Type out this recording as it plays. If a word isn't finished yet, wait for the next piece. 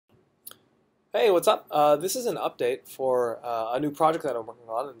Hey, what's up? This is an update for a new project that I'm working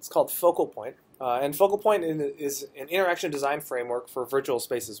on, and it's called Focal Point. And Focal Point is an interaction design framework for virtual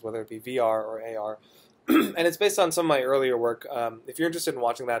spaces, whether it be VR or AR. And it's based on some of my earlier work. If you're interested in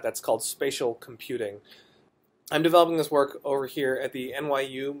watching that, that's called Spatial Computing. I'm developing this work over here at the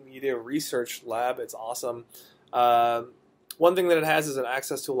NYU Media Research Lab. It's awesome. Uh, One thing that it has is an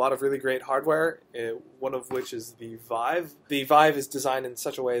access to a lot of really great hardware, one of which is the Vive. The Vive is designed in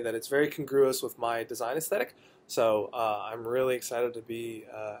such a way that it's very congruous with my design aesthetic, so I'm really excited to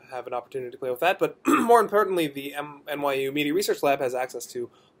have an opportunity to play with that. But more importantly, the NYU Media Research Lab has access to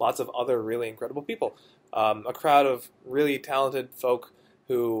lots of other really incredible people, a crowd of really talented folk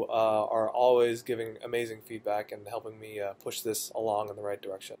who are always giving amazing feedback and helping me push this along in the right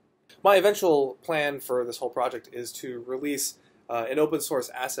direction. My eventual plan for this whole project is to release an open source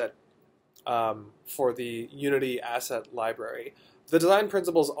asset for the Unity asset library. The design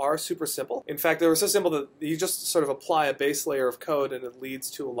principles are super simple. In fact, they were so simple that you just sort of apply a base layer of code and it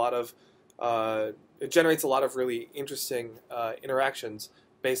leads to a lot of, it generates a lot of really interesting interactions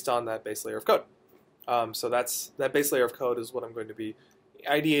based on that base layer of code. So that base layer of code is what I'm going to be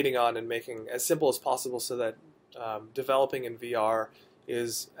ideating on and making as simple as possible so that developing in VR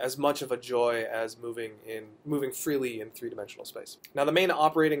is as much of a joy as moving freely in three-dimensional space. Now, the main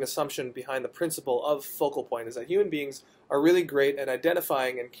operating assumption behind the principle of focal point is that human beings are really great at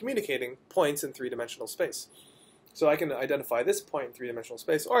identifying and communicating points in three-dimensional space. So I can identify this point in three-dimensional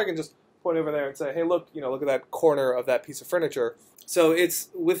space, or I can just point over there and say, hey, look, look at that corner of that piece of furniture. So it's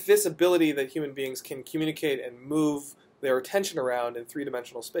with this ability that human beings can communicate and move their attention around in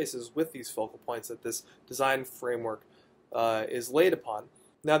three-dimensional spaces with these focal points that this design framework is laid upon.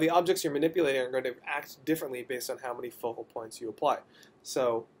 Now, the objects you're manipulating are going to act differently based on how many focal points you apply.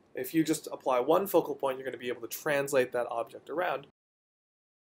 So if you just apply one focal point, you're going to be able to translate that object around.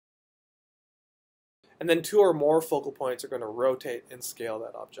 And then two or more focal points are going to rotate and scale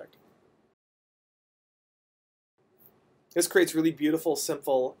that object. This creates really beautiful,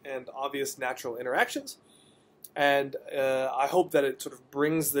 simple, and obvious natural interactions. And I hope that it sort of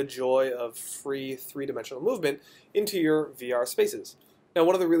brings the joy of free three-dimensional movement into your VR spaces. Now,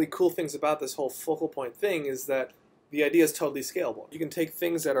 one of the really cool things about this whole focal point thing is that the idea is totally scalable. You can take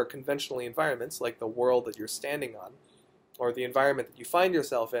things that are conventionally environments, like the world that you're standing on, or the environment that you find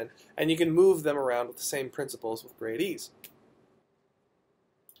yourself in, and you can move them around with the same principles with great ease.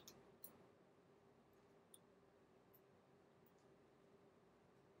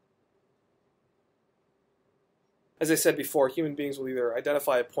 As I said before, human beings will either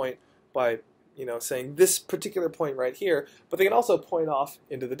identify a point by saying this particular point right here, but they can also point off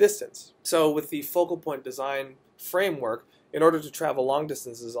into the distance. So with the focal point design framework, in order to travel long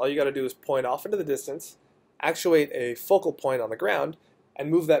distances, all you got to do is point off into the distance, actuate a focal point on the ground, and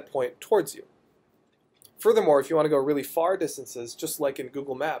move that point towards you. Furthermore, if you want to go really far distances, just like in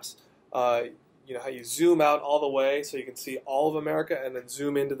Google Maps, you know how you zoom out all the way so you can see all of America and then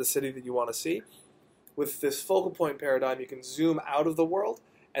zoom into the city that you want to see? With this focal point paradigm, you can zoom out of the world,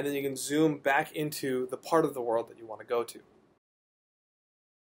 and then you can zoom back into the part of the world that you want to go to.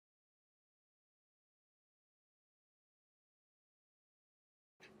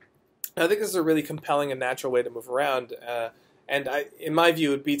 Now, I think this is a really compelling and natural way to move around, and in my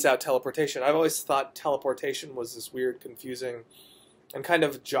view, it beats out teleportation. I've always thought teleportation was this weird, confusing, and kind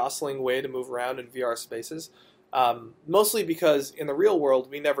of jostling way to move around in VR spaces. Mostly because in the real world,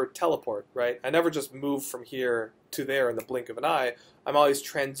 we never teleport, right? I never just move from here to there in the blink of an eye. I'm always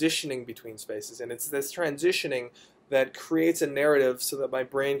transitioning between spaces, and it's this transitioning that creates a narrative so that my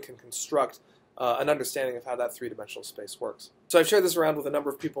brain can construct an understanding of how that three-dimensional space works. So I've shared this around with a number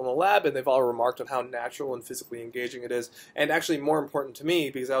of people in the lab, and they've all remarked on how natural and physically engaging it is. And actually more important to me,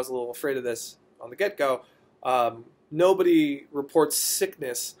 because I was a little afraid of this on the get-go, nobody reports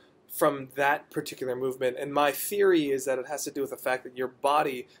sickness from that particular movement, and my theory is that it has to do with the fact that your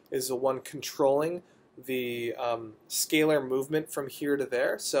body is the one controlling the scalar movement from here to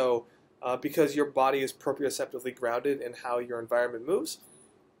there. So because your body is proprioceptively grounded in how your environment moves,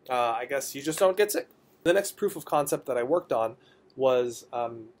 I guess you just don't get sick. The next proof of concept that I worked on was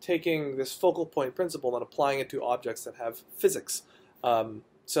taking this focal point principle and applying it to objects that have physics.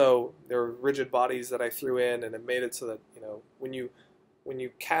 So there were rigid bodies that I threw in, and it made it so that when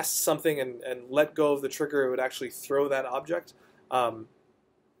you cast something and let go of the trigger, it would actually throw that object.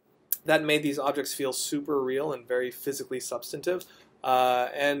 That made these objects feel super real and very physically substantive.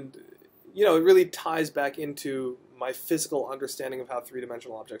 And it really ties back into my physical understanding of how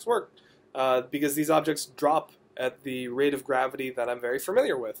three-dimensional objects work, because these objects drop at the rate of gravity that I'm very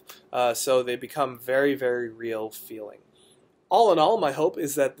familiar with. So they become very, very real feeling. All in all, my hope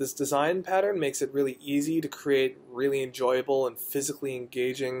is that this design pattern makes it really easy to create really enjoyable and physically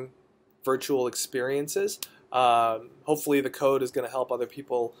engaging virtual experiences. Hopefully the code is going to help other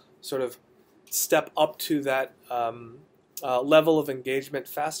people sort of step up to that level of engagement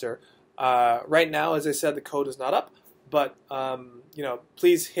faster. Right now, as I said, the code is not up, but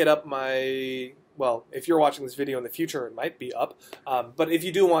please hit up my, well, if you're watching this video in the future, it might be up. But if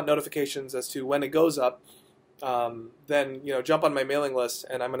you do want notifications as to when it goes up, then jump on my mailing list,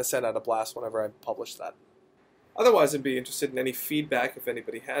 and I'm going to send out a blast whenever I publish that. Otherwise, I'd be interested in any feedback if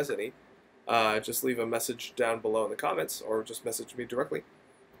anybody has any. Just leave a message down below in the comments, or just message me directly.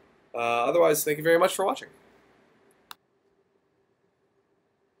 Otherwise, thank you very much for watching.